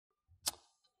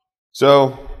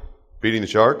So, beating the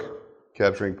shark,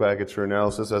 capturing packets for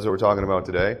analysis, that's what we're talking about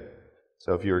today.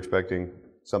 So if you're expecting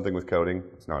something with coding,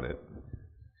 it's not it.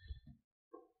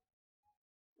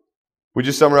 We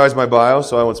just summarized my bio,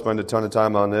 so I won't spend a ton of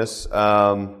time on this.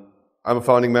 I'm a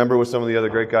founding member with some of the other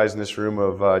great guys in this room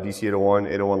of DC 801,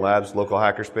 801 Labs, local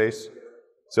hackerspace.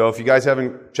 So if you guys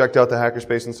haven't checked out the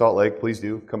hackerspace in Salt Lake, please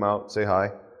do come out, say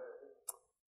hi.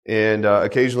 And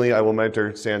occasionally I will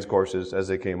mentor SANS courses as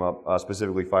they came up,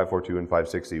 specifically 542 and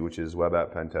 560, which is web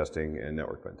app pen testing and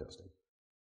network pen testing.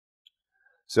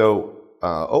 So,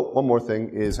 one more thing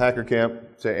is Hacker Camp.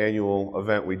 It's an annual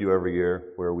event we do every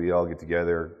year where we all get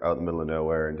together out in the middle of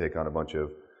nowhere and take on a bunch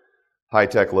of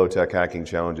high-tech, low-tech hacking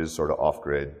challenges sort of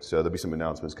off-grid. So there'll be some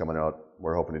announcements coming out.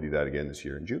 We're hoping to do that again this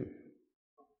year in June.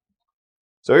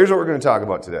 So here's what we're going to talk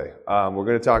about today. We're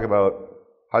going to talk about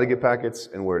how to get packets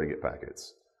and where to get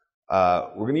packets.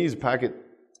 We're going to use a packet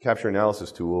capture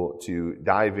analysis tool to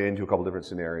dive into a couple different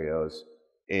scenarios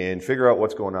and figure out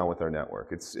what's going on with our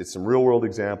network. It's some real-world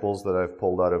examples that I've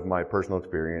pulled out of my personal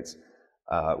experience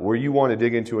where you want to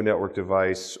dig into a network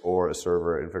device or a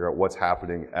server and figure out what's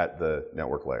happening at the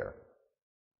network layer.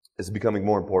 It's becoming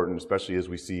more important, especially as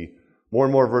we see more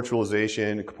and more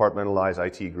virtualization, compartmentalized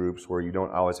IT groups where you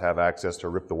don't always have access to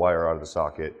rip the wire out of the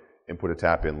socket and put a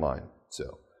tap-in line.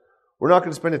 So we're not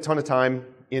going to spend a ton of time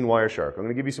in Wireshark. I'm going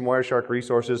to give you some Wireshark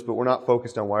resources, but we're not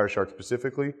focused on Wireshark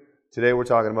specifically. Today we're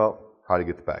talking about how to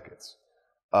get the packets.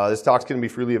 This talk's going to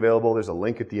be freely available. There's a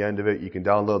link at the end of it. You can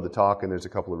download the talk, and there's a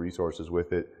couple of resources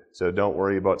with it. So don't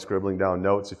worry about scribbling down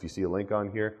notes if you see a link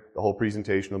on here. The whole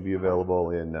presentation will be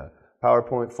available in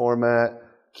PowerPoint format,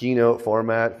 Keynote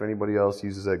format, if anybody else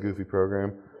uses that goofy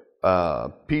program,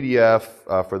 PDF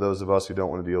for those of us who don't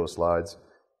want to deal with slides,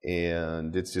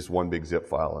 and it's just one big zip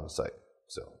file on a site.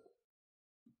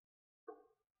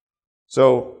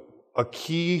 So a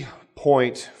key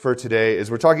point for today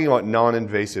is we're talking about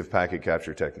non-invasive packet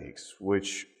capture techniques,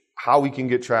 which how we can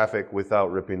get traffic without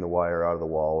ripping the wire out of the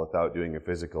wall, without doing a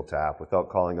physical tap, without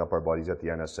calling up our buddies at the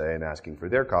NSA and asking for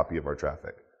their copy of our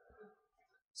traffic.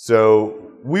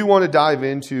 So we want to dive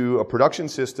into a production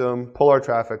system, pull our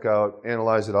traffic out,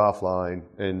 analyze it offline,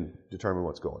 and determine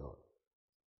what's going on.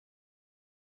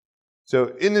 So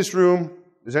in this room,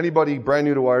 is anybody brand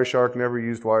new to Wireshark, never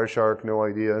used Wireshark, no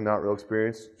idea, not real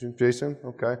experience? Jason?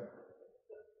 Okay.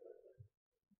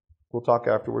 We'll talk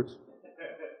afterwards.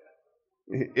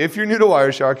 If you're new to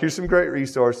Wireshark, here's some great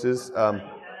resources.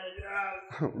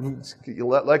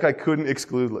 Like I couldn't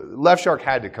exclude, LeftShark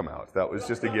had to come out. That was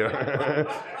just a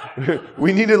given.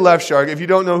 We needed LeftShark. If you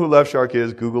don't know who LeftShark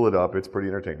is, Google it up. It's pretty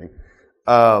entertaining.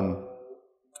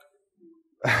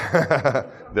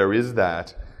 There is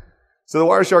that. So the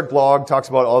Wireshark blog talks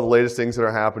about all the latest things that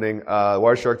are happening.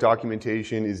 Wireshark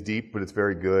documentation is deep, but it's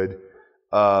very good.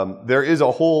 There is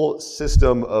a whole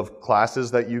system of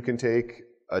classes that you can take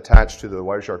attached to the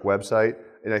Wireshark website,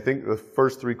 and I think the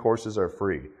first 3 courses are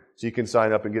free. So you can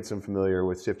sign up and get some familiar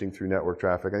with sifting through network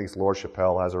traffic. I think it's Laura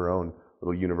Chappelle has her own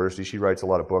little university. She writes a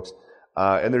lot of books.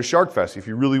 And there's SharkFest. If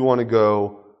you really want to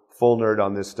go full nerd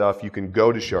on this stuff, you can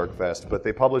go to SharkFest, but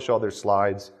they publish all their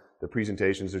slides, their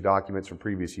presentations, their documents from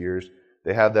previous years.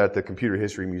 They have that at the Computer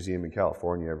History Museum in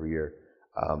California every year.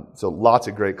 So lots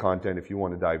of great content if you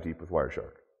want to dive deep with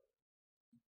Wireshark.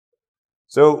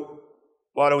 So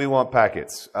why do we want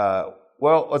packets?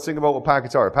 Well, let's think about what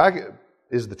packets are. A packet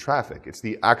is the traffic. It's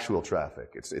the actual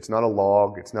traffic. It's not a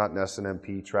log. It's not an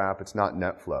SNMP trap. It's not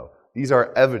NetFlow. These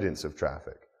are evidence of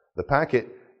traffic. The packet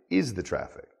is the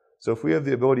traffic. So if we have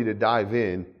the ability to dive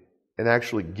in and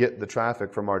actually get the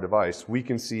traffic from our device, we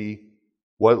can see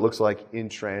what it looks like in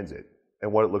transit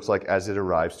and what it looks like as it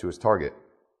arrives to its target.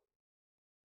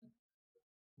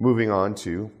 Moving on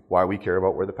to why we care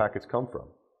about where the packets come from.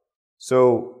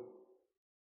 So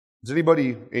does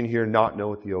anybody in here not know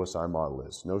what the OSI model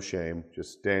is? No shame.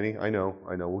 Just Danny, I know,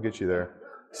 we'll get you there.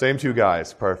 Same 2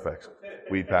 guys, perfect.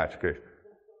 Weed patch, good.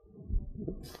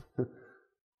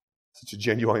 Such a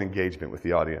genuine engagement with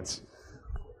the audience.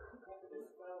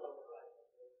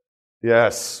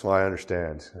 Yes, well, I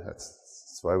understand.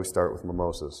 That's why we start with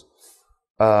mimosas.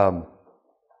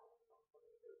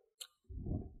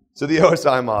 So the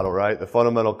OSI model, right? The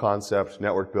fundamental concept,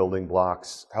 network building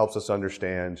blocks, helps us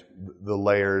understand the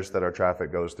layers that our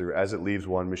traffic goes through as it leaves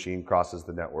one machine, crosses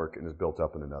the network, and is built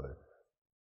up in another.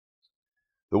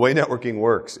 The way networking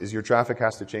works is your traffic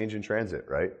has to change in transit,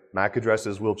 right? MAC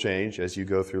addresses will change as you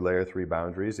go through layer 3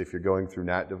 boundaries. If you're going through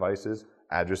NAT devices,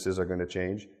 addresses are going to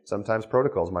change. Sometimes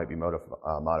protocols might be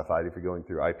modified if you're going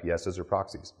through IPSs or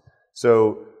proxies.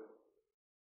 So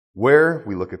Where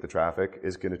we look at the traffic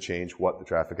is going to change what the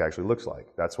traffic actually looks like.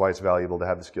 That's why it's valuable to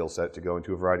have the skill set to go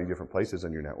into a variety of different places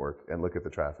on your network and look at the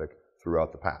traffic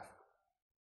throughout the path.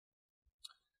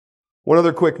 One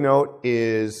other quick note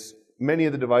is many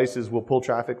of the devices we'll pull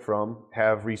traffic from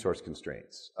have resource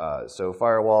constraints. So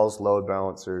firewalls, load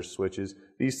balancers, switches,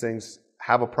 these things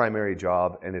have a primary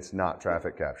job, and it's not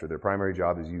traffic capture. Their primary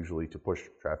job is usually to push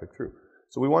traffic through.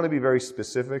 So we want to be very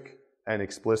specific and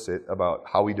explicit about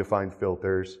how we define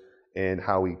filters and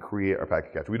how we create our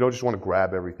packet capture. We don't just want to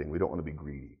grab everything. We don't want to be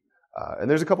greedy. And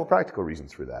there's a couple practical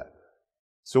reasons for that.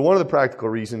 So one of the practical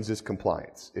reasons is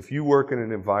compliance. If you work in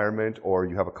an environment or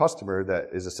you have a customer that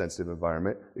is a sensitive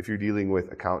environment, if you're dealing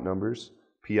with account numbers,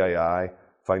 PII,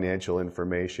 financial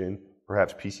information,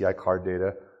 perhaps PCI card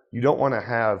data, you don't want to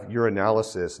have your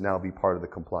analysis now be part of the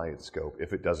compliance scope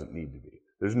if it doesn't need to be.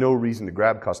 There's no reason to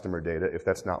grab customer data if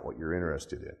that's not what you're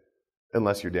interested in,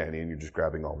 unless you're Danny and you're just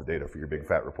grabbing all the data for your big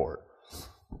fat report.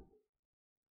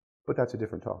 But that's a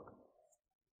different talk.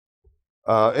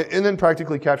 And then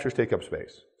practically captures take up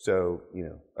space. So,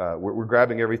 we're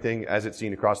grabbing everything as it's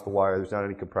seen across the wire. There's not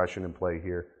any compression in play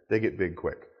here. They get big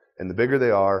quick. And the bigger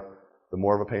they are, the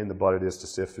more of a pain in the butt it is to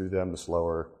sift through them, the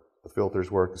slower the filters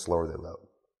work, the slower they load.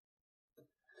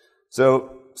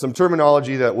 So, some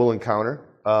terminology that we'll encounter.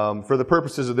 For the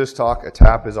purposes of this talk, a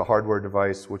tap is a hardware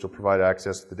device which will provide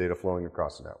access to the data flowing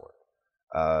across the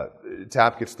network.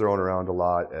 Tap gets thrown around a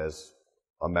lot as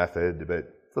a method,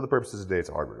 but for the purposes of today, it's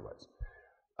a hardware device.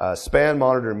 Span,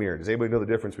 monitor, mirror. Does anybody know the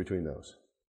difference between those?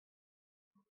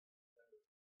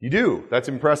 You do. That's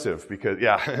impressive because,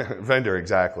 yeah, vendor,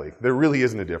 exactly. There really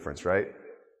isn't a difference, right?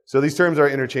 So these terms are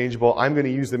interchangeable. I'm going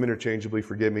to use them interchangeably.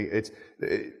 Forgive me.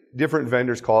 Different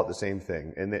vendors call it the same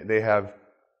thing, and they have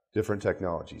different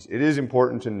technologies. It is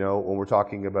important to know when we're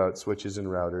talking about switches and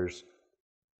routers,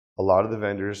 a lot of the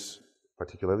vendors,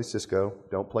 particularly Cisco,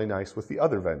 don't play nice with the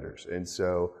other vendors. And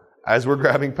so as we're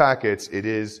grabbing packets, it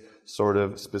is sort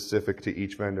of specific to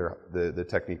each vendor, the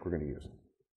technique we're going to use.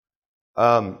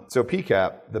 So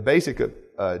PCAP, the basic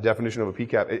definition of a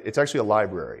PCAP, it's actually a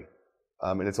library.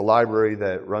 And it's a library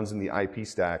that runs in the IP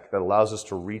stack that allows us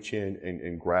to reach in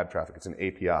and grab traffic. It's an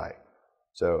API.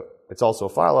 So it's also a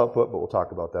file output, but we'll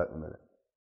talk about that in a minute.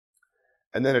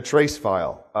 And then a trace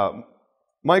file.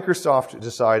 Microsoft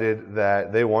decided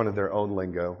that they wanted their own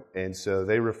lingo, and so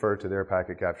they refer to their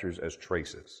packet captures as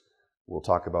traces. We'll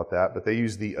talk about that, but they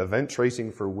use the Event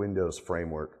Tracing for Windows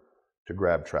framework to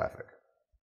grab traffic.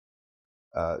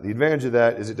 The advantage of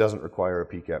that is it doesn't require a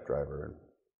PCAP driver, and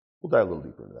we'll dive a little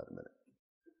deeper into that in a minute.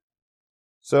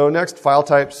 So next, file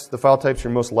types. The file types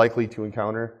you're most likely to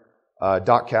encounter.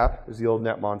 .cap is the old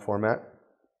netmon format.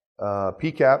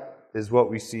 PCAP is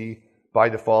what we see by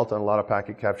default on a lot of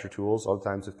packet capture tools. A lot of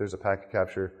times if there's a packet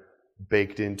capture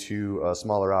baked into a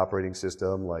smaller operating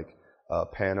system like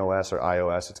PAN-OS or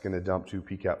iOS, it's going to dump to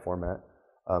PCAP format.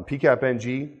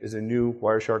 PCAP-NG is a new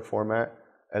Wireshark format,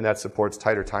 and that supports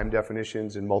tighter time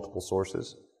definitions in multiple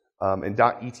sources. And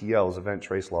 .etl is event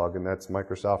trace log, and that's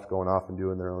Microsoft going off and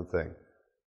doing their own thing,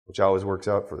 which always works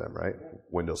out for them, right?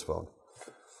 Windows Phone.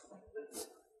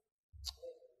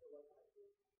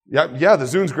 Yeah, the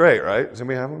Zune's great, right? Does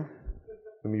anybody have one?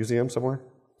 The museum somewhere?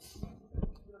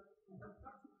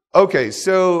 Okay,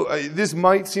 so this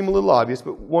might seem a little obvious,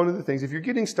 but one of the things, if you're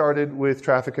getting started with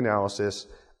traffic analysis,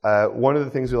 one of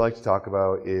the things we like to talk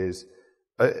about is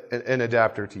an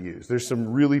adapter to use. There's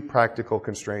some really practical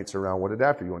constraints around what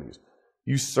adapter you want to use.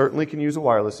 You certainly can use a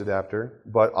wireless adapter,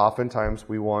 but oftentimes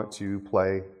we want to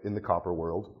play in the copper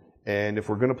world. And if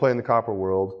we're going to play in the copper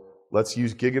world, let's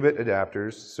use gigabit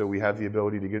adapters so we have the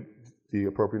ability to get the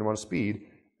appropriate amount of speed,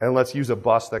 and let's use a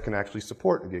bus that can actually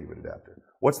support a gigabit adapter.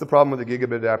 What's the problem with a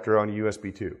gigabit adapter on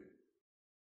USB 2?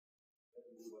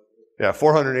 Yeah,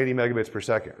 480 megabits per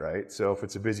second, right? So if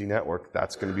it's a busy network,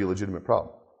 that's going to be a legitimate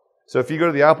problem. So if you go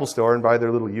to the Apple store and buy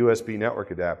their little USB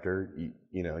network adapter, you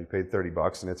paid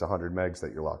 $30 and it's 100 megs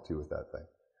that you're locked to with that thing.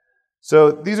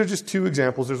 So these are just two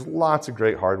examples. There's lots of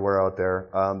great hardware out there.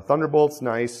 Thunderbolt's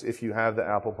nice if you have the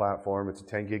Apple platform. It's a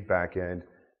 10 gig backend,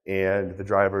 and the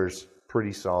driver's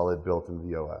pretty solid built into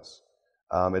the OS.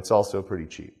 It's also pretty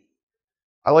cheap.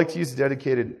 I like to use a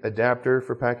dedicated adapter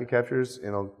for packet captures,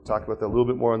 and I'll talk about that a little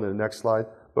bit more on the next slide,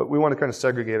 but we want to kind of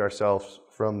segregate ourselves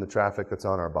from the traffic that's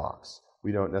on our box.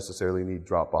 We don't necessarily need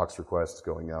Dropbox requests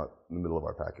going out in the middle of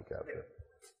our packet capture.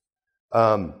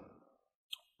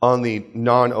 On the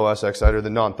non-OSX side, or the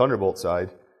non-Thunderbolt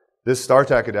side, this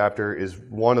StarTAC adapter is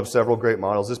one of several great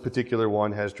models. This particular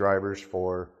one has drivers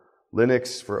for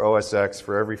Linux, for OS X,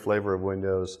 for every flavor of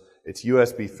Windows. It's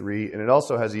USB 3, and it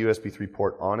also has a USB 3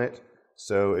 port on it.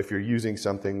 So if you're using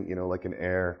something, like an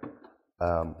Air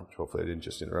which hopefully I didn't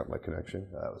just interrupt my connection.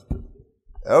 That was good.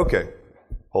 Okay.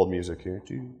 Hold music here.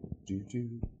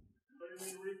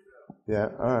 Yeah,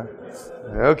 all right.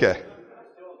 Okay.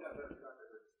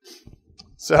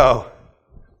 So,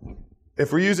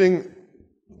 if we're using,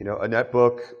 a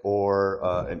netbook or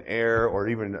an Air or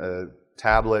even a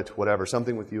tablet, whatever,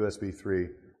 something with USB 3,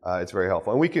 it's very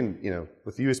helpful. And we can,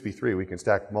 with USB 3, we can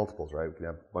stack multiples, right? We can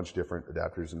have a bunch of different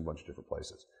adapters in a bunch of different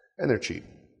places. And they're cheap.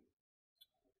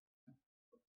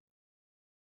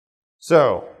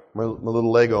 So, my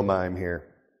little Lego mime here.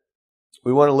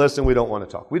 We want to listen, we don't want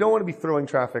to talk. We don't want to be throwing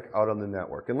traffic out on the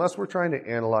network. Unless we're trying to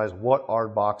analyze what our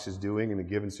box is doing in a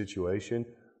given situation,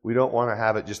 we don't want to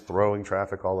have it just throwing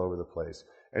traffic all over the place.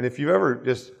 And if you've ever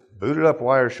just booted up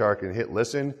Wireshark and hit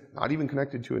listen, not even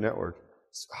connected to a network,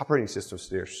 operating systems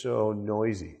today are so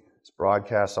noisy. It's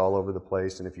broadcasts all over the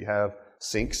place. And if you have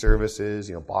sync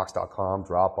services, Box.com,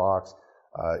 Dropbox,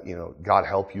 God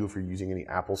help you if you're using any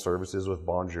Apple services with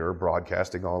Bonjour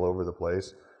broadcasting all over the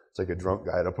place. It's like a drunk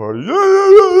guy at a party.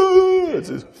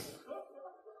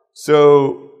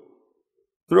 So,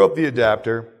 throw up the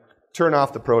adapter, turn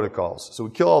off the protocols. So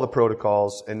we kill all the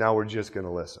protocols, and now we're just going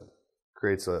to listen.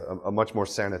 Creates a much more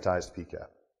sanitized PCAP.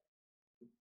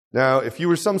 Now, if you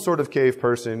were some sort of cave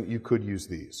person, you could use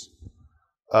these.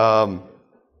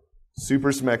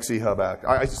 Super Smexy hub act.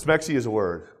 Smexy is a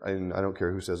word, and I don't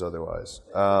care who says otherwise.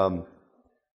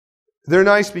 They're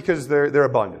nice because they're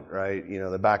abundant, right?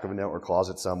 The back of a network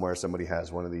closet somewhere, somebody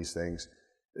has one of these things.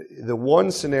 The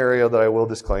one scenario that I will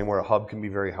disclaim where a hub can be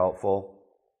very helpful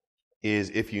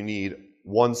is if you need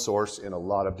one source in a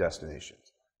lot of destinations.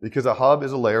 Because a hub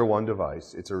is a layer 1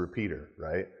 device. It's a repeater,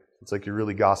 right? It's like your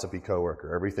really gossipy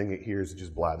coworker. Everything it hears, it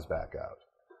just blabs back out.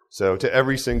 So to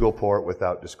every single port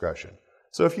without discretion.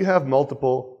 So if you have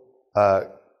multiple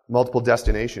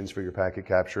destinations for your packet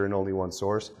capture and only one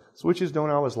source, switches don't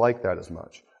always like that as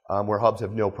much, where hubs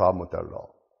have no problem with that at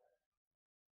all.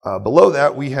 Below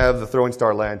that, we have the throwing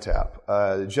star LAN tap.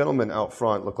 The gentleman out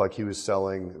front looked like he was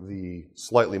selling the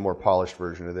slightly more polished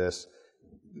version of this.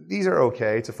 These are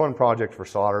okay. It's a fun project for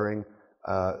soldering.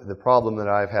 The problem that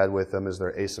I've had with them is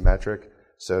they're asymmetric.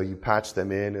 So you patch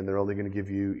them in, and they're only going to give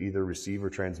you either receive or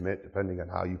transmit, depending on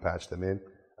how you patch them in.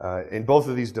 And both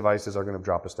of these devices are going to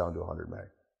drop us down to 100 meg.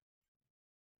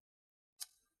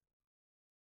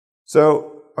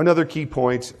 So another key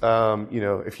point,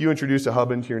 if you introduce a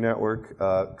hub into your network,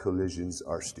 collisions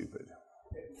are stupid.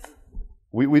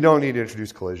 We don't need to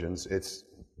introduce collisions.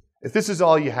 If this is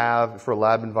all you have for a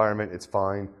lab environment, it's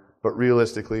fine. But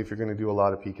realistically, if you're going to do a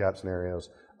lot of PCAP scenarios,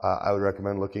 I would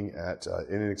recommend looking at an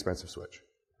inexpensive switch.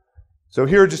 So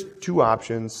here are just two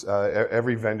options.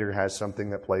 Every vendor has something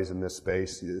that plays in this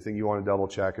space. The thing you want to double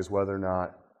check is whether or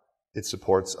not it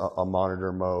supports a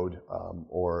monitor mode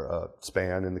or a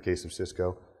span in the case of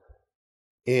Cisco.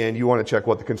 And you want to check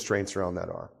what the constraints around that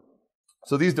are.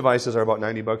 So these devices are about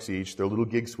 $90 each. They're little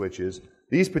gig switches.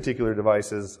 These particular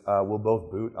devices will both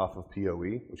boot off of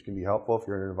PoE, which can be helpful if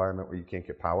you're in an environment where you can't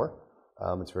get power.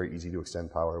 It's very easy to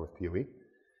extend power with PoE.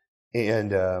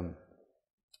 And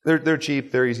they're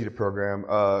cheap. They're easy to program.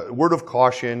 Word of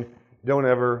caution, don't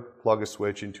ever plug a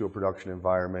switch into a production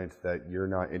environment that you're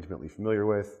not intimately familiar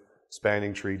with.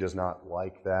 Spanning tree does not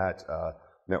like that.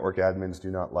 Network admins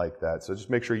do not like that. So just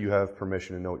make sure you have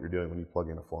permission and know what you're doing when you plug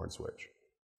in a foreign switch.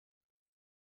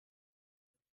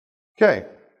 Okay,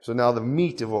 so now the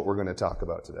meat of what we're going to talk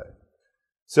about today.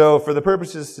 So for the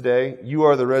purposes today, you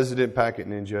are the resident packet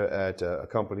ninja at a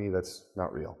company that's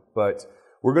not real. But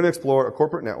we're going to explore a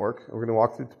corporate network. We're going to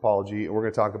walk through topology, and we're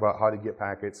going to talk about how to get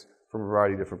packets from a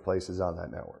variety of different places on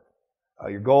that network.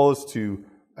 Your goal is to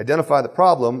identify the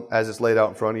problem as it's laid out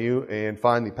in front of you and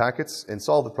find the packets and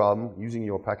solve the problem using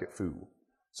your packet foo.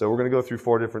 So we're going to go through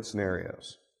 4 different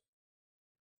scenarios.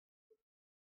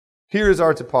 Here is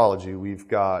our topology. We've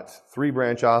got 3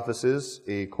 branch offices,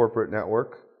 a corporate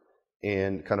network,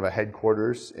 and kind of a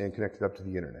headquarters, and connected up to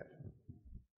the internet.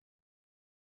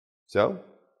 So,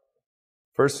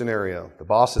 first scenario, the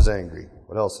boss is angry.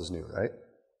 What else is new, right?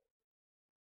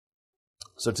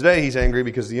 So today he's angry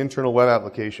because the internal web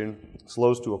application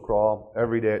slows to a crawl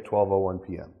every day at 12:01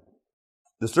 p.m.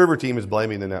 The server team is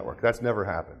blaming the network. That's never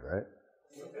happened, right?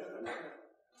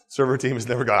 Server team has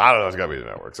never gone, I don't know, it's got to be the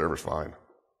network. Server's fine.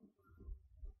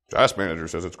 Task manager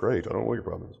says it's great. I don't know what your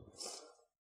problem is.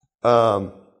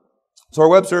 So our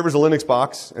web server is a Linux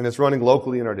box, and it's running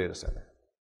locally in our data center.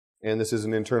 And this is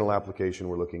an internal application.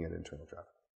 We're looking at internal traffic.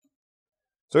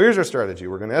 So here's our strategy.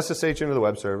 We're going to SSH into the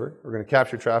web server. We're going to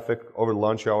capture traffic over the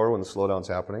lunch hour when the slowdown's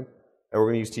happening. And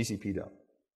we're going to use TCP dump.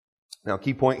 Now,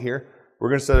 key point here, we're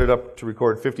going to set it up to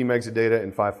record 50 megs of data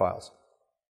in 5 files.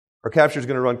 Our capture is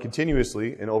going to run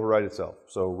continuously and override itself.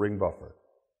 So ring buffer.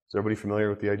 Is everybody familiar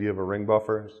with the idea of a ring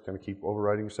buffer? Just kind of keep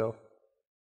overriding yourself?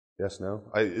 Yes, no?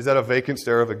 Is that a vacant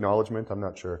stare of acknowledgement? I'm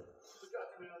not sure.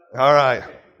 All right.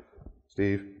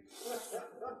 Steve.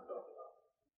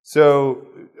 So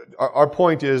our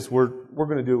point is we're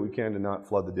going to do what we can to not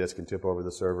flood the disk and tip over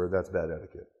the server. That's bad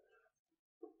etiquette.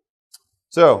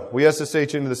 So we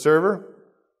SSH into the server.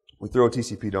 We throw a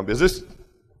TCP dump. Is this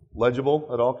legible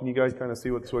at all? Can you guys kind of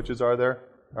see what the switches are there?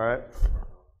 All right.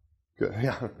 Good.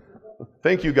 Yeah.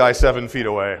 Thank you, guy 7 feet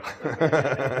away.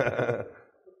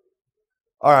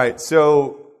 All right.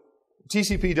 So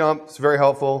TCP dump is very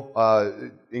helpful.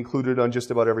 Included on just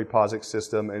about every POSIX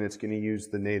system, and it's going to use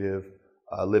the native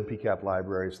libpcap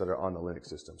libraries that are on the Linux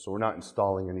system. So we're not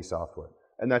installing any software.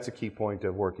 And that's a key point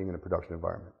of working in a production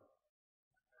environment.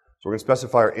 So we're going to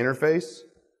specify our interface.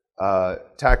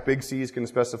 TAC Big C is going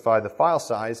to specify the file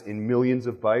size in millions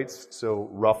of bytes, so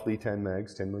roughly 10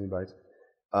 megs, 10 million bytes.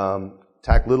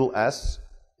 TAC little s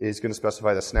is going to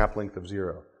specify the snap length of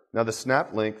 0. Now the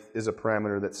snap length is a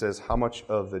parameter that says how much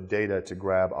of the data to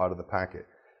grab out of the packet.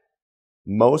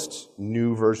 Most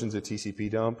new versions of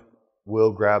TCP dump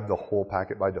will grab the whole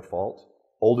packet by default.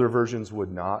 Older versions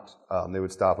would not. They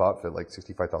would stop out at like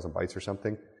 65,000 bytes or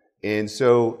something. And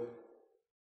so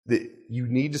you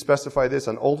need to specify this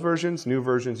on old versions. New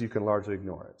versions, you can largely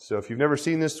ignore it. So if you've never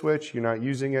seen this switch, you're not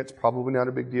using it, it's probably not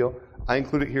a big deal. I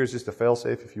include it here as just a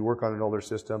fail-safe. If you work on an older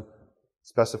system,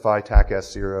 specify TAC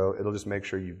S0. It'll just make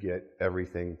sure you get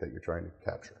everything that you're trying to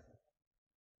capture.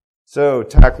 So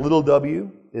TAC little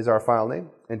w is our file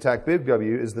name, and TAC big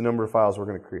W is the number of files we're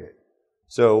going to create.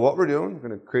 So what we're doing, we're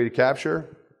going to create a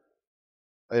capture,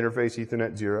 interface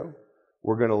Ethernet 0.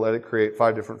 We're going to let it create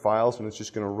 5 different files, and it's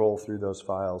just going to roll through those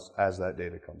files as that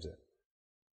data comes in.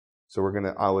 So we're going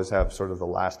to always have sort of the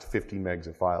last 50 megs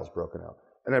of files broken out.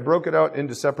 And I broke it out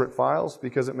into separate files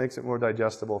because it makes it more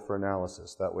digestible for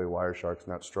analysis. That way Wireshark's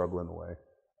not struggling away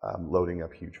loading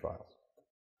up huge files.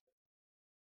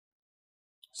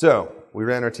 So we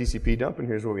ran our TCP dump, and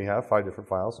here's what we have, 5 different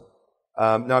files.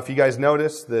 Now, if you guys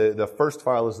notice, the first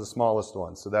file is the smallest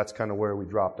one, so that's kind of where we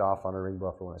dropped off on our ring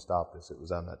buffer when I stopped this. It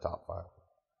was on that top file.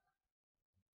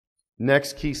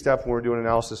 Next key step when we're doing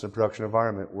analysis in a production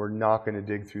environment, we're not going to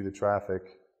dig through the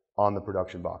traffic on the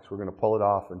production box. We're going to pull it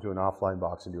off into an offline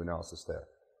box and do analysis there.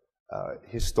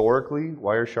 Historically,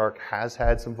 Wireshark has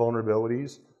had some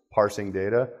vulnerabilities parsing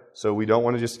data, so we don't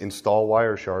want to just install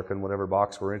Wireshark in whatever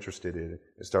box we're interested in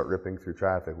and start ripping through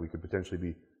traffic. We could potentially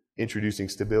be introducing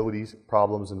stabilities,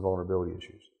 problems, and vulnerability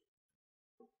issues.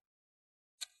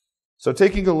 So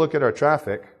taking a look at our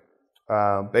traffic,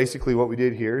 basically what we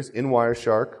did here is in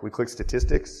Wireshark, we click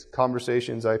Statistics,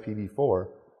 Conversations, IPv4,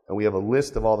 and we have a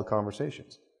list of all the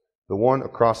conversations. The one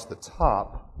across the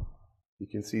top, you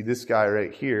can see this guy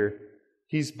right here,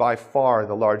 he's by far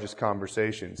the largest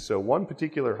conversation. So one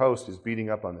particular host is beating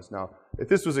up on this. Now, if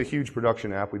this was a huge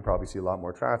production app, we'd probably see a lot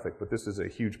more traffic, but this is a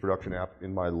huge production app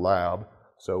in my lab,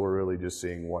 so we're really just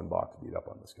seeing one box beat up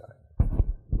on this guy.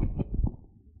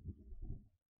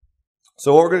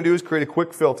 So what we're going to do is create a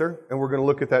quick filter, and we're going to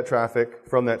look at that traffic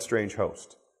from that strange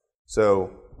host.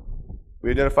 So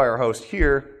we identify our host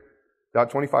here.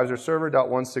 .25 is our server.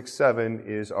 .167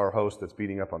 is our host that's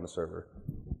beating up on the server.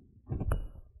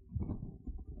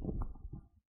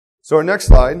 So our next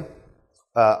slide,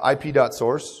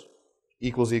 IP.source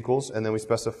equals, and then we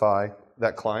specify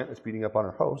that client that's beating up on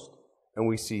our host, and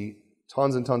we see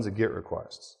tons and tons of GET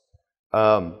requests.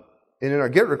 And in our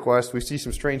GET request, we see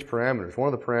some strange parameters.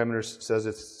 One of the parameters says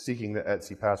it's seeking the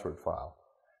etc password file.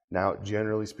 Now,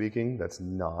 generally speaking, that's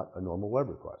not a normal web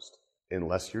request,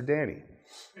 unless you're Danny.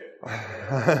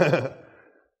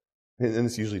 And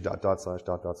it's usually ..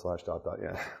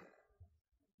 yeah.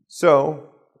 So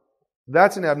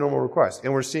that's an abnormal request,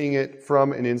 and we're seeing it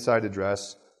from an inside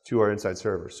address to our inside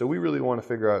server. So we really want to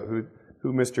figure out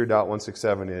who Mr.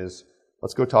 .167 is.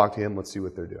 Let's go talk to him. Let's see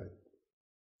what they're doing.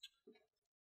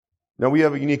 Now, we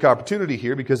have a unique opportunity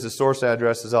here because the source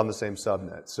address is on the same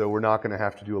subnet, so we're not going to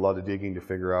have to do a lot of digging to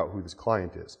figure out who this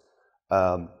client is.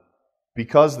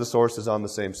 Because the source is on the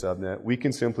same subnet, we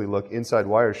can simply look inside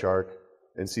Wireshark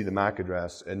and see the MAC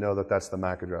address and know that that's the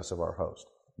MAC address of our host,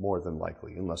 more than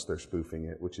likely, unless they're spoofing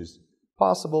it, which is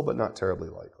possible but not terribly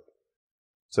likely.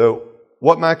 So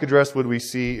what MAC address would we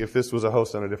see if this was a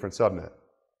host on a different subnet?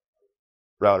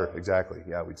 Router, exactly.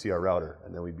 Yeah, we'd see our router,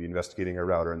 and then we'd be investigating our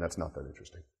router, and that's not that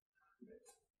interesting.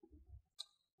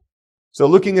 So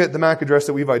looking at the MAC address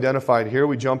that we've identified here,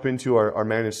 we jump into our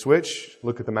managed switch,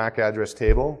 look at the MAC address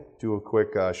table, do a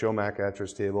quick show MAC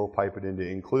address table, pipe it into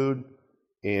include,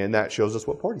 and that shows us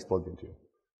what port he's plugged into.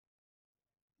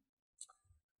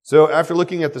 So after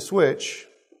looking at the switch,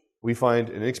 we find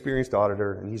an experienced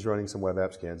auditor, and he's running some web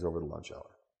app scans over the lunch hour.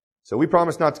 So we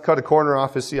promised not to cut a corner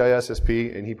off his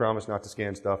CISSP, and he promised not to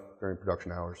scan stuff during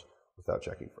production hours without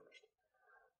checking first.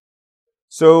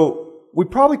 So we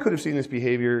probably could have seen this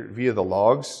behavior via the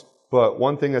logs, but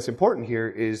one thing that's important here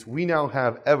is we now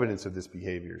have evidence of this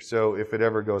behavior. So if it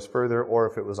ever goes further, or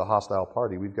if it was a hostile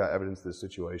party, we've got evidence of this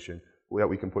situation that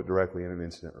we can put directly in an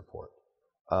incident report.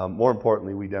 More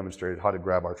importantly, we demonstrated how to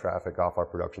grab our traffic off our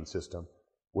production system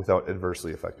without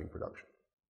adversely affecting production.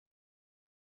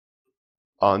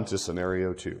 On to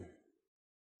scenario 2.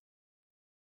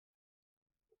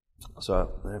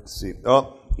 So I have to see.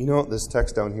 Oh, you know what? This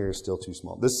text down here is still too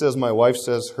small. This says my wife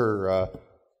says her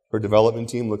development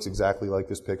team looks exactly like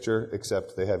this picture,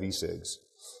 except they have e-cigs.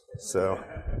 So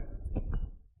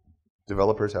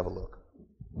developers have a look.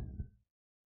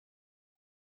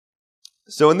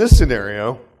 So in this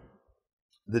scenario,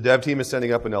 the dev team is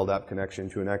sending up an LDAP connection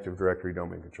to an Active Directory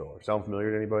domain controller. Sound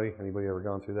familiar to anybody? Anybody ever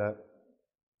gone through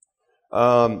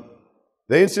that?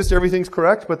 They insist everything's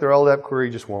correct, but their LDAP query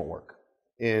just won't work.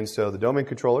 And so the domain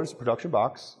controller is a production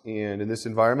box, and in this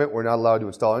environment, we're not allowed to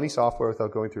install any software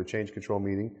without going through a change control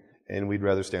meeting, and we'd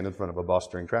rather stand in front of a bus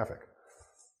during traffic.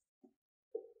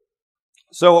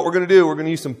 So what we're going to do, we're going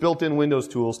to use some built-in Windows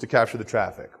tools to capture the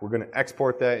traffic. We're going to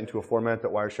export that into a format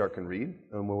that Wireshark can read,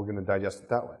 and we're going to digest it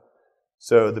that way.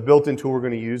 So the built-in tool we're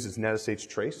going to use is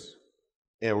NetSH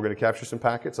and we're going to capture some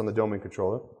packets on the domain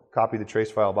controller, copy the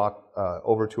trace file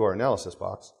over to our analysis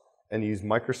box, and use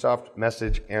Microsoft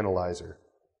Message Analyzer,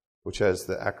 which has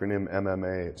the acronym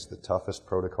MMA. It's the toughest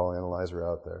protocol analyzer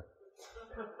out there.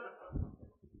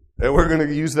 And we're going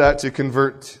to use that to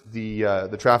convert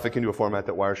the traffic into a format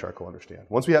that Wireshark will understand.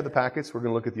 Once we have the packets, we're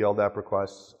going to look at the LDAP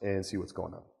requests and see what's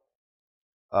going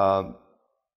on.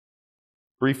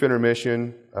 Brief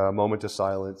intermission, moment of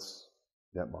silence.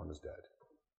 Netmon is dead.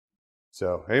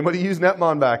 So, anybody use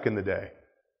Netmon back in the day?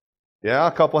 Yeah,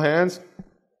 a couple hands,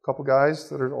 a couple guys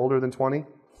that are older than 20.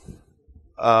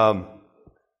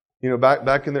 You know,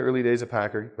 back in the early days of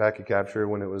packet capture,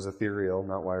 when it was ethereal,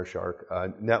 not Wireshark,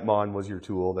 Netmon was your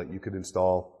tool that you could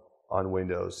install on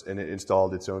Windows, and it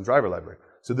installed its own driver library.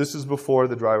 So this is before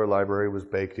the driver library was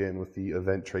baked in with the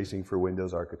event tracing for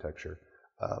Windows architecture.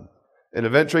 And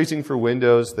event tracing for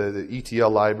Windows, the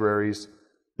ETL libraries,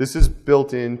 this is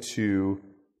built into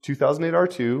 2008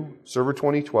 R2, Server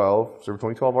 2012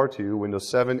 R2, Windows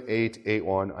 7, 8,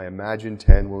 8.1, I imagine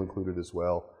 10 will include it as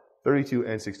well, 32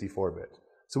 and 64-bit.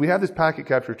 So we have this packet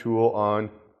capture tool on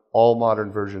all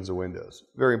modern versions of Windows.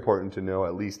 Very important to know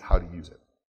at least how to use it.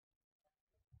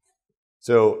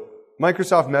 So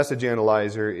Microsoft Message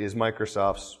Analyzer is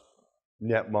Microsoft's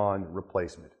Netmon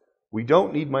replacement. We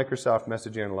don't need Microsoft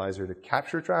Message Analyzer to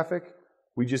capture traffic.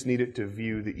 We just need it to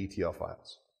view the ETL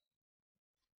files.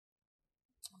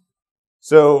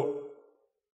 So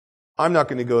I'm not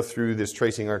going to go through this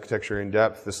tracing architecture in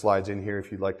depth. The slide's in here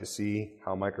if you'd like to see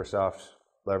how Microsoft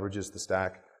leverages the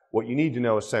stack. What you need to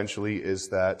know essentially is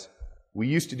that we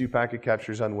used to do packet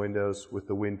captures on Windows with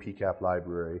the WinPCAP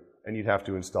library, and you'd have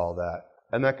to install that.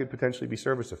 And that could potentially be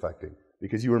service affecting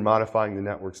because you were modifying the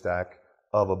network stack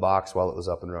of a box while it was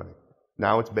up and running.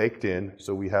 Now it's baked in,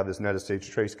 so we have this NetSH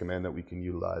trace command that we can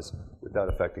utilize without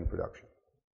affecting production.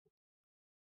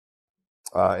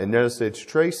 And NetSH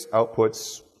trace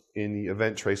outputs in the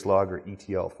event trace log or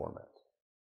ETL format.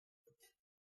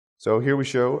 So here we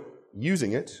show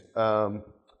using it.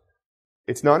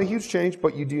 It's not a huge change,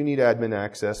 but you do need admin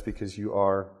access because you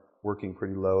are working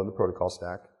pretty low in the protocol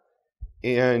stack.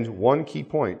 And one key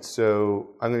point, so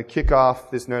I'm going to kick off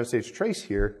this NetSH trace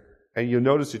here, and you'll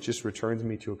notice it just returns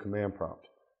me to a command prompt.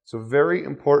 So very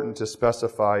important to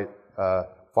specify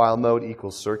file mode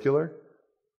equals circular,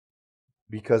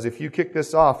 because if you kick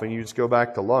this off and you just go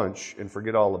back to lunch and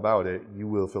forget all about it, you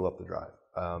will fill up the drive.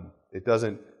 It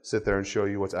doesn't sit there and show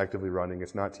you what's actively running.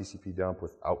 It's not TCP dump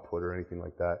with output or anything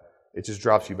like that. It just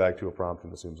drops you back to a prompt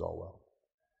and assumes all well.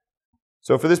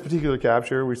 So for this particular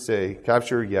capture, we say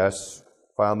capture yes,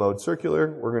 file mode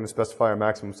circular. We're going to specify our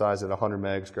maximum size at 100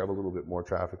 megs, grab a little bit more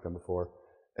traffic than before.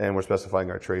 And we're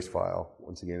specifying our trace file.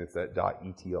 Once again, it's that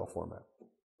 .etl format.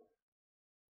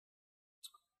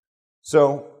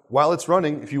 So while it's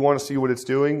running, if you want to see what it's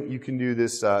doing, you can do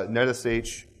this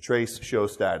NetSH trace show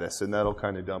status, and that'll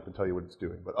kind of dump and tell you what it's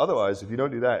doing. But otherwise, if you don't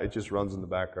do that, it just runs in the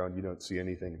background. You don't see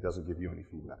anything. It doesn't give you any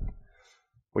feedback.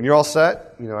 When you're all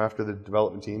set, you know, after the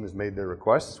development team has made their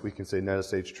requests, we can say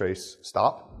NetSH trace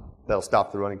stop. That'll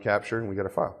stop the running capture, and we get a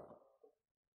file.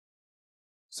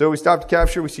 So we stopped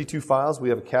capture. We see two files. We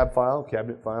have a cab file,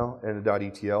 cabinet file, and a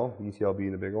 .etl, the ETL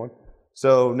being the bigger one.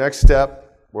 So next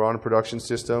step, We're on a production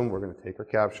system. We're going to take our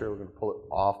capture. We're going to pull it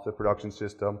off the production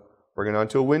system, bring it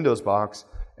onto a Windows box.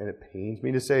 And it pains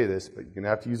me to say this, but you're going to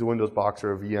have to use a Windows box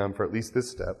or a VM for at least this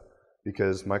step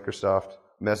because Microsoft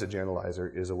Message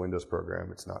Analyzer is a Windows program.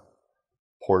 It's not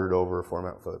ported over or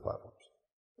formatted for other platforms.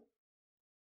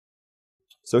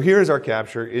 So here's our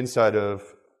capture inside of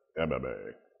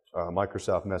MMA,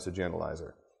 Microsoft Message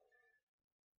Analyzer.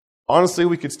 Honestly,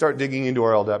 we could start digging into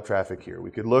our LDAP traffic here. We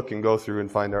could look and go through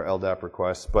and find our LDAP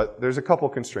requests, but there's a couple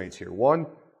constraints here. One,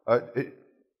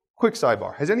 quick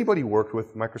sidebar. Has anybody worked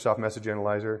with Microsoft Message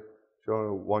Analyzer?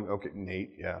 One, okay,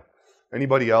 Nate, yeah.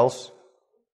 Anybody else?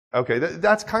 Okay,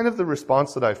 that's kind of the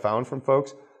response that I found from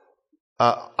folks.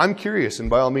 I'm curious,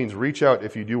 and by all means, reach out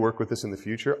if you do work with this in the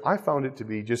future. I found it to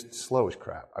be just slow as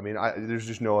crap. I mean, there's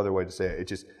just no other way to say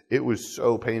it. It was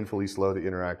so painfully slow to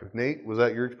interact with. Nate, was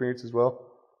that your experience as well?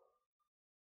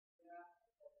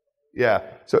 Yeah.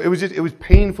 So it was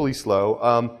painfully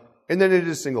slow. And then it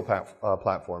is a single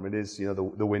platform. It is,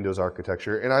 the Windows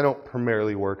architecture, and I don't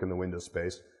primarily work in the Windows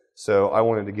space, so I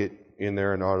wanted to get in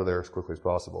there and out of there as quickly as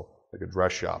possible, like a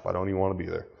dress shop. I don't even want to be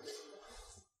there.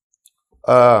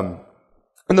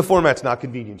 And the format's not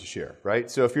convenient to share, right?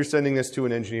 So if you're sending this to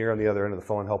an engineer on the other end of the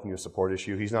phone helping you with a support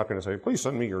issue, he's not going to say, please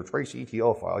send me your trace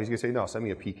ETL file. He's going to say, no, send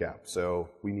me a PCAP. So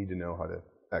we need to know how to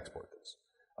export this.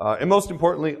 And most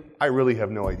importantly, I really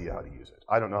have no idea how to use it.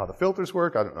 I don't know how the filters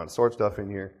work. I don't know how to sort stuff in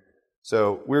here.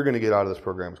 So we're going to get out of this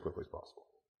program as quickly as possible.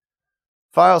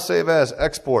 File, save as,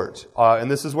 export. And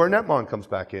this is where netmon comes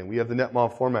back in. We have the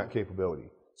netmon format capability.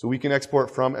 So we can export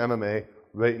from MMA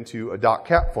right into a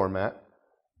 .cap format.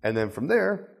 And then from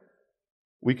there,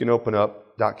 we can open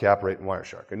up .cap right in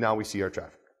Wireshark. And now we see our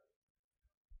traffic.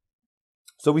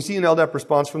 So we see an LDAP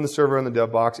response from the server in the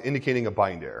dev box indicating a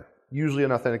bind error. Usually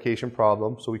an authentication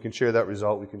problem. So we can share that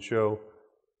result. We can show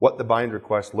what the bind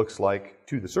request looks like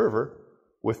to the server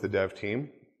with the dev team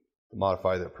to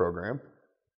modify their program,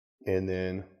 and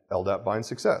then LDAP bind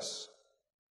success.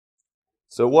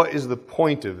 So what is the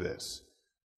point of this?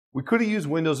 We could have used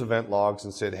Windows event logs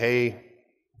and said, hey,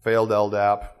 failed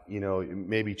LDAP,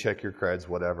 maybe check your creds,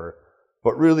 whatever.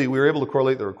 But really, we were able to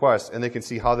correlate the request, and they can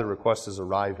see how the request is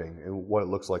arriving and what it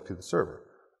looks like to the server.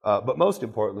 But most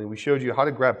importantly, we showed you how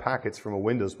to grab packets from a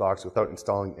Windows box without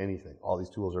installing anything. All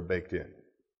these tools are baked in.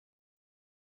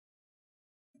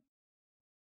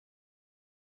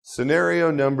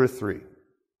 Scenario number 3,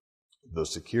 the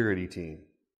security team.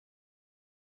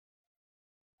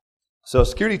 So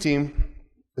security team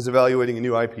is evaluating a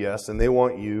new IPS, and they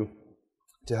want you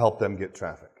to help them get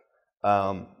traffic.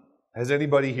 Has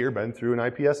anybody here been through an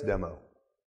IPS demo?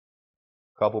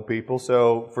 A couple people.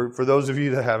 So for those of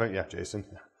you that haven't, yeah, Jason,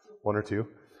 1 or 2.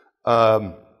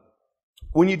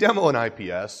 When you demo an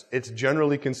IPS, it's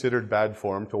generally considered bad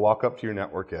form to walk up to your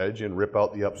network edge and rip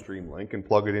out the upstream link and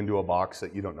plug it into a box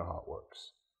that you don't know how it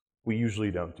works. We usually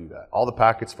don't do that. All the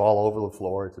packets fall over the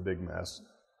floor. It's a big mess.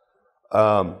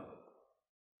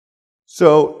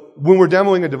 So when we're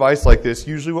demoing a device like this,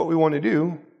 usually what we want to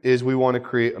do is we want to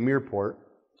create a mirror port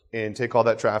and take all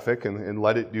that traffic and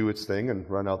let it do its thing and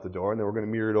run out the door. And then we're going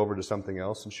to mirror it over to something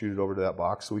else and shoot it over to that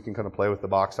box so we can kind of play with the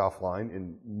box offline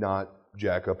and not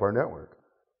jack up our network.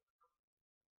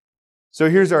 So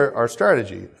here's our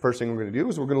strategy. First thing we're going to do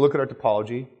is we're going to look at our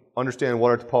topology, understand what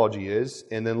our topology is,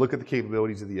 and then look at the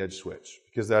capabilities of the edge switch,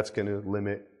 because that's going to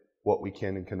limit what we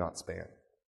can and cannot span.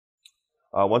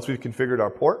 Once we've configured our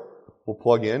port, we'll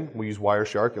plug in, we'll use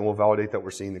Wireshark, and we'll validate that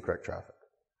we're seeing the correct traffic.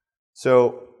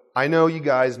 So I know you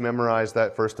guys memorized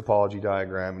that first topology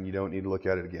diagram, and you don't need to look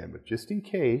at it again, but just in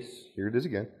case, here it is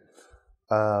again.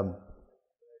 I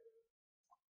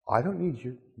don't need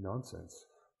your nonsense.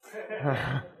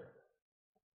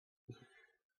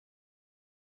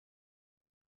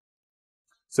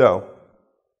 So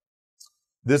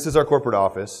this is our corporate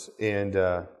office, and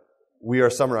we are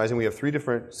summarizing. We have 3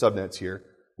 different subnets here.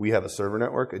 We have a server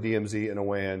network, a DMZ, and a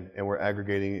WAN, and we're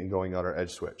aggregating and going out our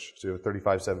edge switch. So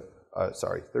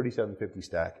 3750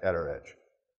 stack at our edge.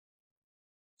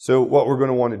 So what we're going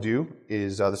to want to do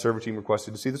is the server team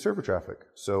requested to see the server traffic.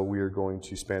 So we are going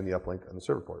to span the uplink on the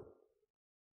server port.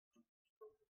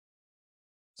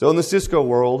 So in the Cisco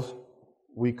world,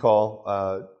 we call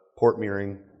port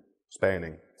mirroring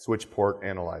spanning, switch port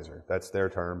analyzer. That's their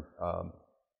term,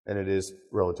 and it is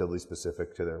relatively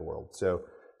specific to their world. So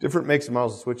different makes and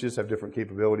models of switches have different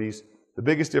capabilities. The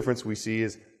biggest difference we see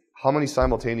is how many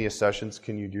simultaneous sessions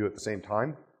can you do at the same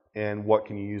time, and what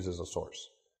can you use as a source.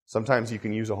 Sometimes you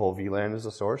can use a whole VLAN as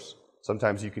a source.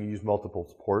 Sometimes you can use multiple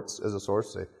ports as a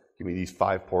source. Say, give me these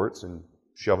 5 ports and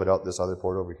shove it out this other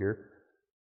port over here.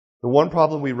 The one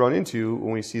problem we run into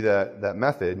when we see that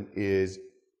method is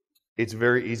it's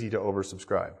very easy to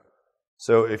oversubscribe.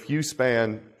 So if you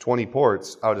span 20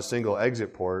 ports out a single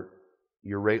exit port,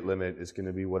 your rate limit is going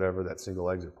to be whatever that single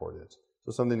exit port is.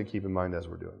 So something to keep in mind as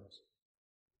we're doing this.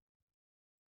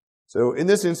 So in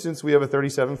this instance, we have a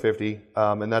 3750,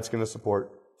 and that's going to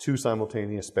support 2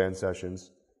 simultaneous span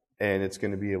sessions, and it's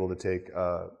going to be able to take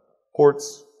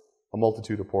ports, a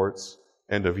multitude of ports,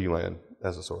 and a VLAN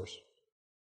as a source.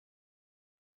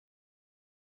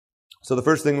 So the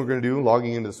first thing we're going to do,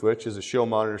 logging into the switch, is a show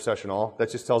monitor session all. That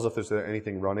just tells us if there's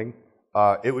anything running.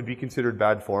 It would be considered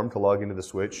bad form to log into the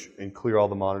switch and clear all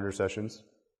the monitor sessions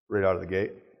right out of the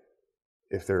gate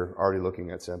if they're already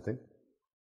looking at something.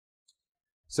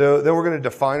 So then we're going to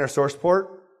define our source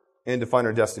port and define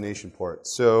our destination port.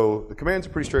 So the commands are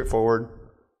pretty straightforward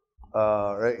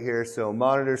right here. So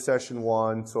monitor session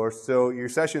 1, source. So your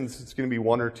sessions, it's going to be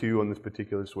 1 or 2 on this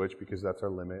particular switch because that's our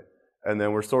limit. And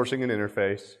then we're sourcing an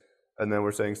interface. And then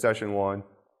we're saying session 1,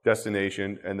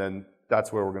 destination, and then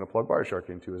that's where we're going to plug Wireshark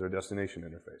into as our destination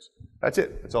interface. That's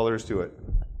it. That's all there is to it.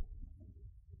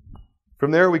 From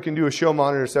there, we can do a show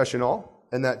monitor session all,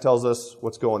 and that tells us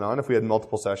what's going on. If we had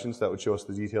multiple sessions, that would show us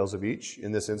the details of each.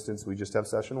 In this instance, we just have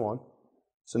session 1.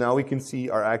 So now we can see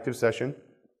our active session.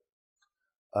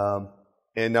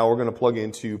 And now we're going to plug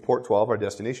into port 12, our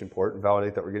destination port, and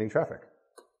validate that we're getting traffic.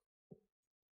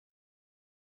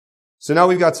 So now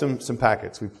we've got some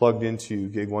packets. We plugged into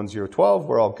gig 1012.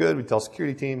 We're all good. We tell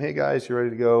security team, hey guys, you're ready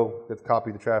to go. Let's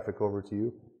copy the traffic over to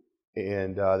you.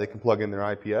 And they can plug in their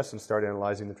IPS and start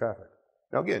analyzing the traffic.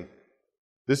 Now again,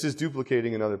 this is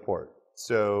duplicating another port.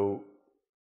 So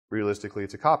realistically,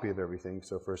 it's a copy of everything.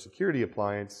 So for a security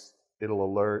appliance, it'll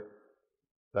alert.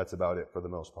 That's about it for the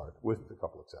most part, with a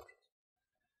couple exceptions.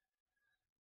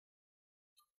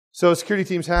 So security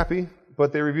team's happy,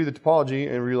 but they review the topology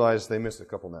and realize they missed a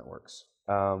couple networks.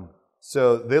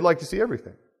 So they'd like to see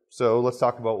everything. So let's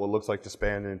talk about what it looks like to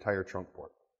span an entire trunk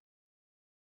port.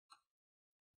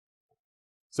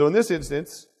 So in this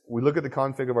instance, we look at the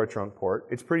config of our trunk port.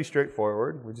 It's pretty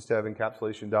straightforward. We just have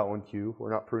encapsulation.1q.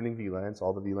 We're not pruning VLANs.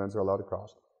 All the VLANs are allowed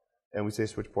across. And we say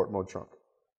switch port mode trunk.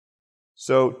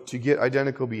 So to get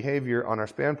identical behavior on our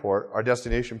span port, our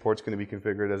destination port's going to be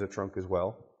configured as a trunk as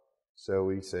well. So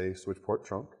we say switch port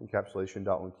trunk,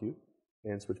 encapsulation.1q,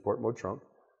 and switch port mode trunk.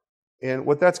 And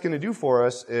what that's going to do for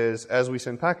us is, as we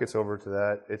send packets over to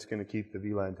that, it's going to keep the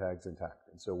VLAN tags intact.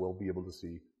 And so we'll be able to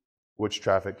see which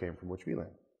traffic came from which VLAN.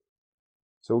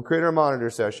 So we'll create our monitor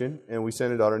session, and we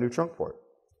send it out our new trunk port.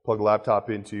 Plug a laptop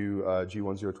into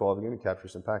G1012 again and capture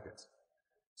some packets.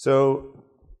 So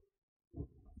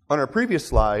on our previous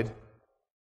slide,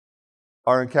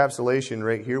 our encapsulation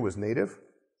right here was native,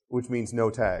 which means no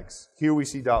tags. Here we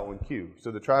see .1q. So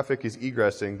the traffic is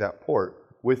egressing that port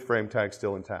with frame tags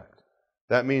still intact.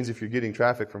 That means if you're getting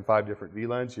traffic from 5 different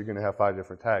VLANs, you're going to have 5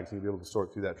 different tags, and you'll be able to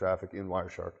sort through that traffic in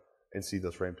Wireshark and see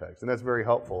those frame tags. And that's very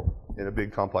helpful in a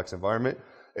big, complex environment.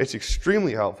 It's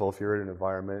extremely helpful if you're in an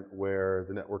environment where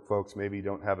the network folks maybe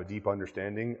don't have a deep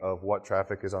understanding of what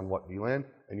traffic is on what VLAN,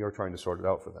 and you're trying to sort it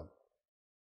out for them.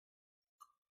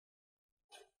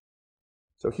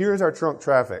 So here's our trunk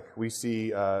traffic. We see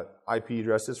IP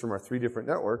addresses from our 3 different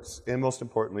networks, and most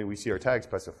importantly, we see our tag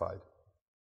specified.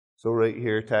 So right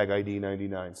here, tag ID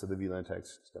 99, so the VLAN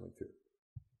tag's coming through,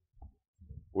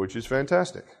 which is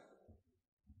fantastic.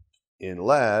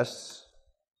 Unless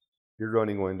you're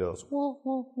running Windows.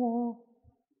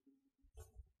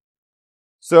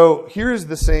 So here's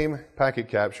the same packet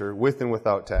capture with and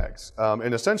without tags.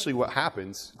 And essentially what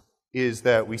happens is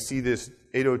that we see this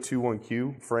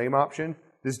 8021Q frame option.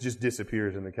 This just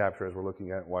disappears in the capture as we're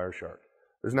looking at Wireshark.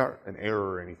 There's not an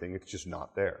error or anything. It's just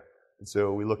not there. And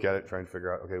so we look at it trying to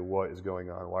figure out, okay, what is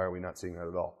going on? Why are we not seeing that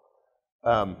at all?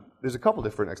 There's a couple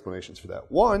different explanations for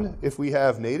that. One, if we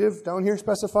have native down here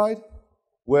specified,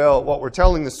 well, what we're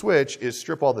telling the switch is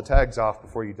strip all the tags off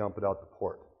before you dump it out the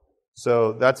port.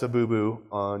 So that's a boo-boo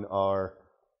on our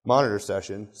monitor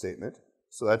session statement.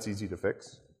 So that's easy to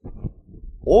fix.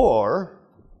 Or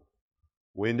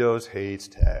Windows hates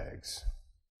tags.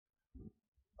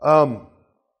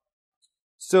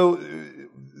 So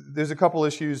there's a couple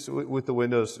issues with the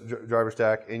Windows driver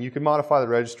stack, and you can modify the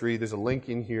registry. There's a link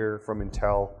in here from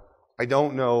Intel. I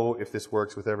don't know if this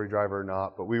works with every driver or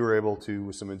not, but we were able to,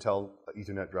 with some Intel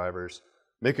Ethernet drivers,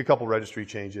 make a couple registry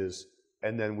changes,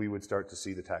 and then we would start to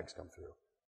see the tags come through.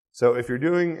 So if you're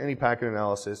doing any packet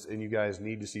analysis and you guys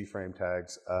need to see frame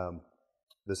tags,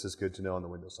 this is good to know on the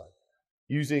Windows side.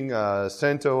 Using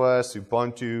CentOS,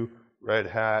 Ubuntu, Red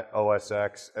Hat, OS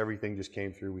X, everything just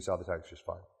came through. We saw the tags just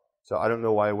fine. So I don't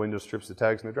know why Windows strips the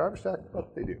tags in the driver stack,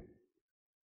 but they do.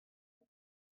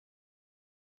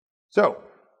 So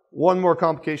one more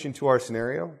complication to our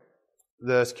scenario.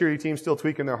 the security team's still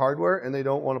tweaking their hardware, and they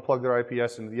don't want to plug their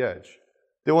IPS into the edge.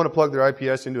 They want to plug their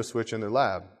IPS into a switch in their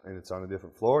lab, and it's on a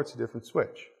different floor, it's a different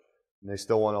switch. And they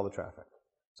still want all the traffic.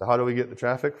 So how do we get the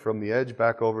traffic from the edge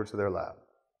back over to their lab?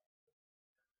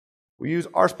 We use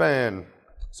RSPAN.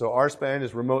 So RSPAN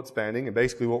is remote spanning, and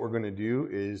basically what we're going to do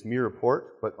is mirror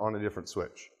port, but on a different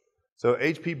switch. So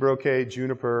HP, Brocade,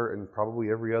 Juniper, and probably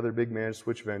every other big managed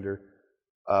switch vendor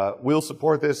will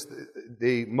support this.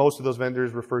 Most of those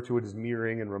vendors refer to it as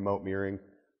mirroring and remote mirroring.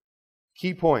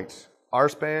 Key points.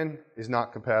 RSPAN is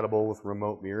not compatible with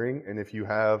remote mirroring, and if you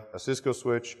have a Cisco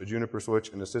switch, a Juniper switch,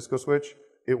 and a Cisco switch,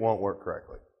 it won't work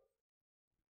correctly.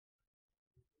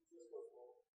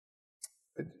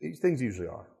 Things usually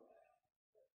are.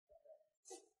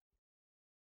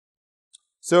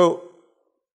 So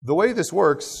the way this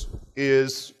works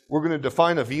is we're going to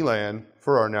define a VLAN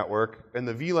for our network, and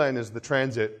the VLAN is the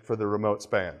transit for the remote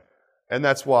span. And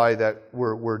that's why that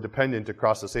we're dependent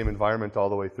across the same environment all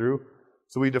the way through.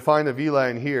 So we define a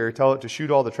VLAN here, tell it to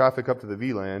shoot all the traffic up to the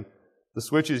VLAN. The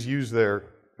switches use their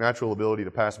natural ability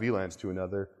to pass VLANs to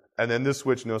another, and then this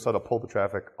switch knows how to pull the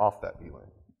traffic off that VLAN.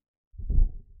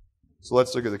 So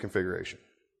let's look at the configuration.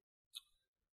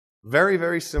 Very,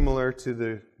 very similar to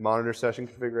the monitor session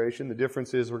configuration. The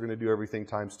difference is we're going to do everything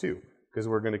times 2, because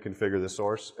we're going to configure the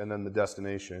source and then the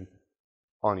destination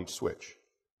on each switch.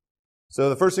 So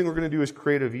the first thing we're going to do is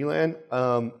create a VLAN,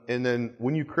 and then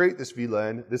when you create this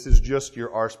VLAN, this is just your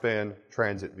RSPAN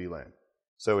transit VLAN.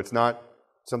 So it's not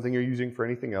something you're using for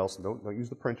anything else. Don't use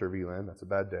the printer VLAN. That's a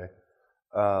bad day.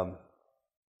 So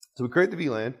we create the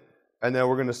VLAN, and then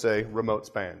we're going to say remote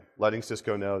span, letting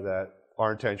Cisco know that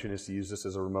our intention is to use this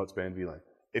as a remote span VLAN.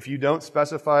 If you don't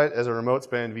specify it as a remote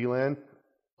span VLAN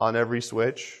on every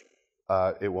switch,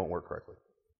 it won't work correctly.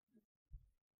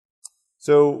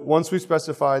 So once we've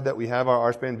specified that we have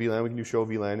our RSPAN VLAN, we can do show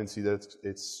VLAN and see that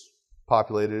it's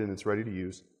populated and it's ready to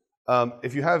use.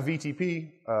 If you have VTP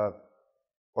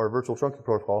or virtual trunking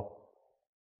protocol,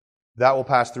 that will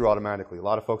pass through automatically. A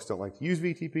lot of folks don't like to use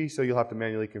VTP, so you'll have to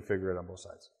manually configure it on both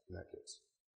sides in that case.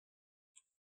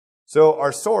 So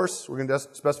our source, we're going to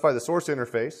specify the source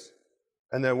interface,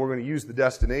 and then we're going to use the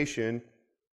destination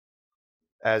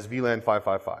as VLAN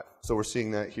 555. So we're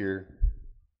seeing that here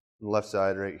on the left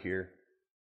side right here.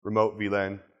 Remote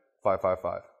VLAN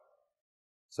 555.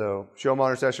 So show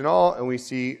monitor session all, and we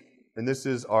see, and this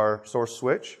is our source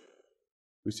switch.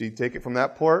 We see take it from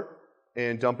that port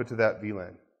and dump it to that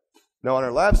VLAN. Now on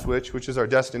our lab switch, which is our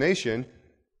destination,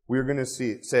 we're going to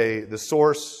say the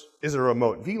source is a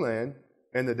remote VLAN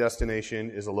and the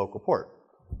destination is a local port.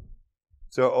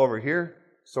 So over here,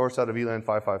 source out of VLAN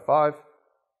 555,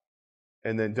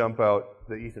 and then dump out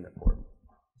the Ethernet port.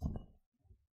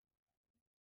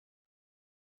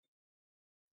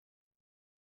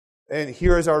 And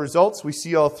here is our results. We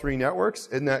see all 3 networks,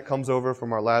 and that comes over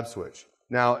from our lab switch.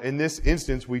 Now, in this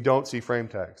instance, we don't see frame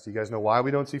tags. Do you guys know why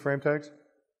we don't see frame tags?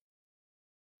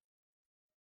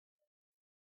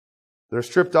 They're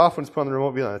stripped off when it's put on the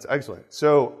remote VLAN. That's excellent.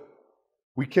 So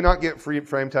we cannot get free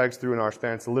frame tags through an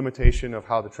RSPAN. It's a limitation of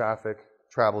how the traffic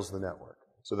travels the network.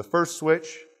 So the first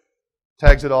switch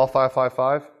tags it all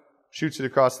 555, shoots it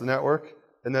across the network,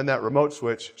 and then that remote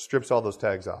switch strips all those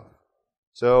tags off.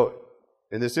 So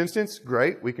in this instance,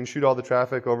 great, we can shoot all the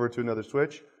traffic over to another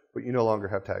switch, but you no longer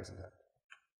have tags in that.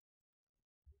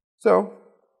 So,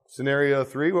 scenario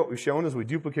 3, what we've shown is we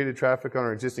duplicated traffic on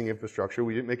our existing infrastructure.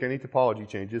 We didn't make any topology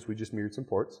changes, we just mirrored some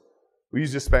ports. We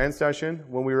used a span session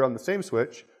when we were on the same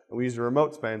switch, and we used a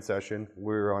remote span session when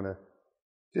we were on a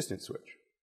distant switch.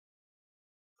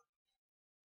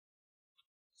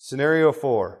 Scenario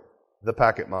 4, the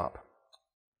packet mop.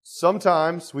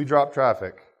 Sometimes we drop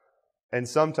traffic, and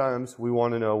sometimes we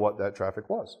want to know what that traffic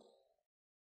was.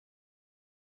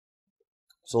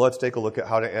 So let's take a look at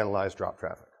how to analyze drop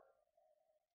traffic.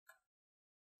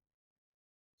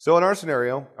 So in our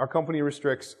scenario, our company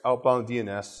restricts outbound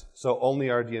DNS, so only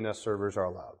our DNS servers are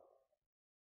allowed.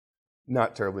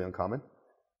 Not terribly uncommon.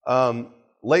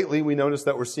 Lately, we noticed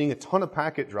that we're seeing a ton of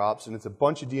packet drops, and it's a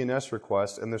bunch of DNS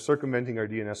requests, and they're circumventing our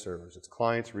DNS servers. It's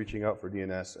clients reaching out for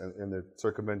DNS, and they're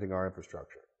circumventing our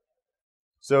infrastructure.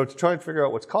 So to try and figure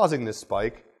out what's causing this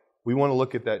spike, we want to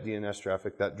look at that DNS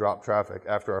traffic, that drop traffic,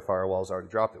 after our firewall's already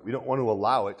dropped it. We don't want to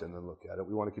allow it and then look at it.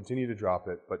 We want to continue to drop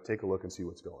it, but take a look and see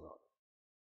what's going on.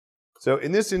 So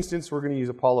in this instance, we're going to use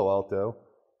a Palo Alto.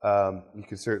 You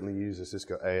could certainly use a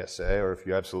Cisco ASA, or if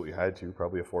you absolutely had to,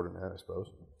 probably a Fortinet, I suppose.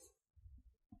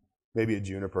 Maybe a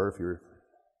Juniper if you're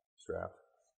strapped.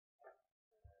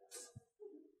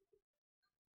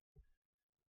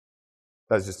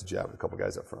 That's just a jab at a couple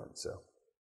guys up front. So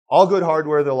all good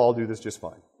hardware, they'll all do this just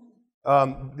fine.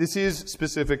 This is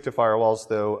specific to firewalls,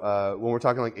 though. When we're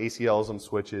talking like ACLs on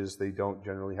switches, they don't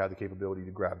generally have the capability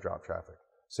to grab drop traffic.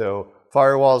 So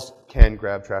firewalls can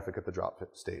grab traffic at the drop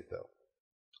state, though.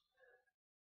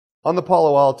 On the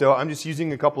Palo Alto, I'm just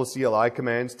using a couple of CLI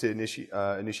commands to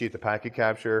initiate the packet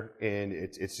capture, and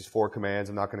it's just 4 commands.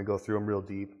 I'm not going to go through them real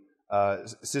deep.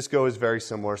 Cisco is very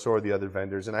similar, so are the other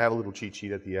vendors, and I have a little cheat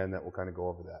sheet at the end that will kind of go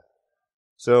over that.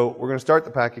 So we're going to start the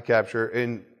packet capture,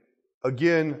 and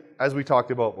again, as we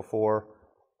talked about before,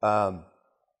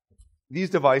 these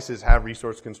devices have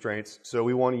resource constraints, so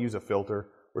we want to use a filter.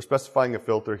 We're specifying a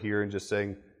filter here and just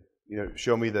saying,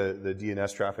 show me the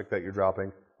DNS traffic that you're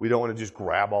dropping. We don't want to just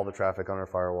grab all the traffic on our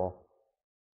firewall.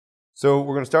 So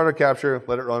we're going to start our capture,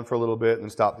 let it run for a little bit, and then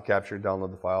stop the capture and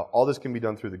download the file. All this can be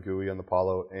done through the GUI on the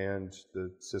Palo and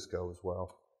the Cisco as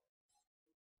well.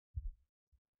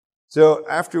 So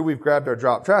after we've grabbed our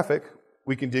drop traffic,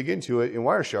 we can dig into it in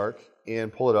Wireshark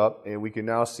and pull it up, and we can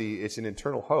now see it's an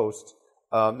internal host.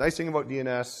 Nice thing about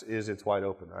DNS is it's wide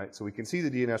open, right? So we can see the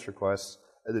DNS requests,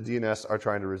 and the DNS are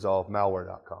trying to resolve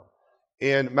malware.com.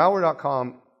 And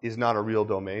malware.com is not a real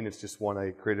domain. It's just one I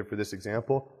created for this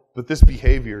example. But this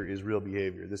behavior is real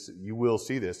behavior. You will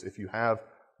see this. If you have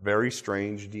very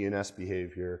strange DNS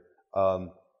behavior,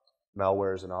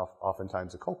 malware is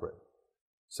oftentimes a culprit.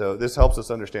 So this helps us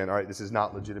understand, all right, this is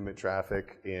not legitimate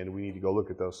traffic, and we need to go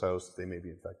look at those hosts. They may be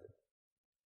infected.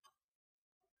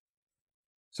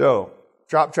 So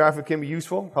drop traffic can be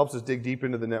useful, helps us dig deep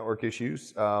into the network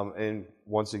issues. And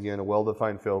once again, a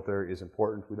well-defined filter is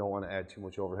important. We don't want to add too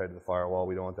much overhead to the firewall.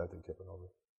 We don't want that thing tipping over.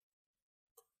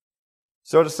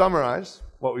 So to summarize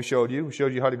what we showed you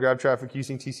how to grab traffic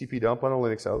using TCP dump on a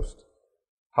Linux host,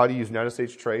 how to use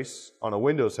NetSH trace on a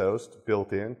Windows host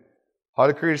built in, how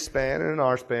to create a span and an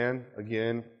RSpan,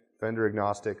 again, vendor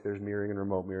agnostic, there's mirroring and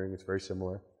remote mirroring, it's very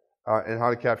similar, and how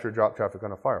to capture drop traffic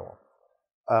on a firewall.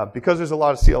 Because there's a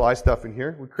lot of CLI stuff in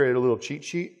here, we created a little cheat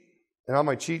sheet, and on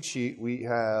my cheat sheet we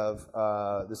have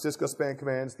the Cisco span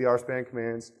commands, the RSpan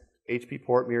commands, HP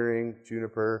port mirroring,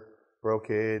 Juniper,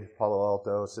 Brocade, Palo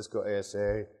Alto, Cisco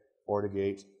ASA,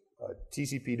 FortiGate,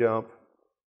 TCP dump,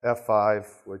 F5,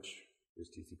 which is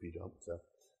TCP dump, so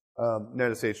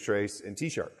NetSH trace, and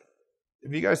T-Shark.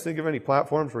 If you guys think of any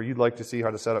platforms where you'd like to see how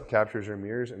to set up captures or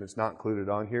mirrors and it's not included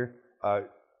on here,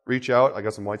 reach out. I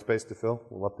got some white space to fill.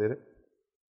 We'll update it.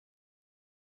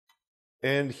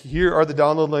 And here are the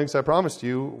download links I promised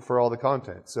you for all the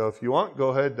content. So if you want, go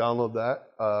ahead, download that.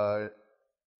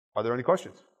 Are there any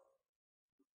questions?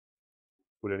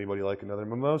 Would anybody like another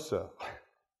mimosa?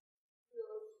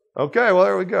 Okay, well,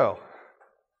 there we go.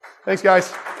 Thanks,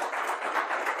 guys.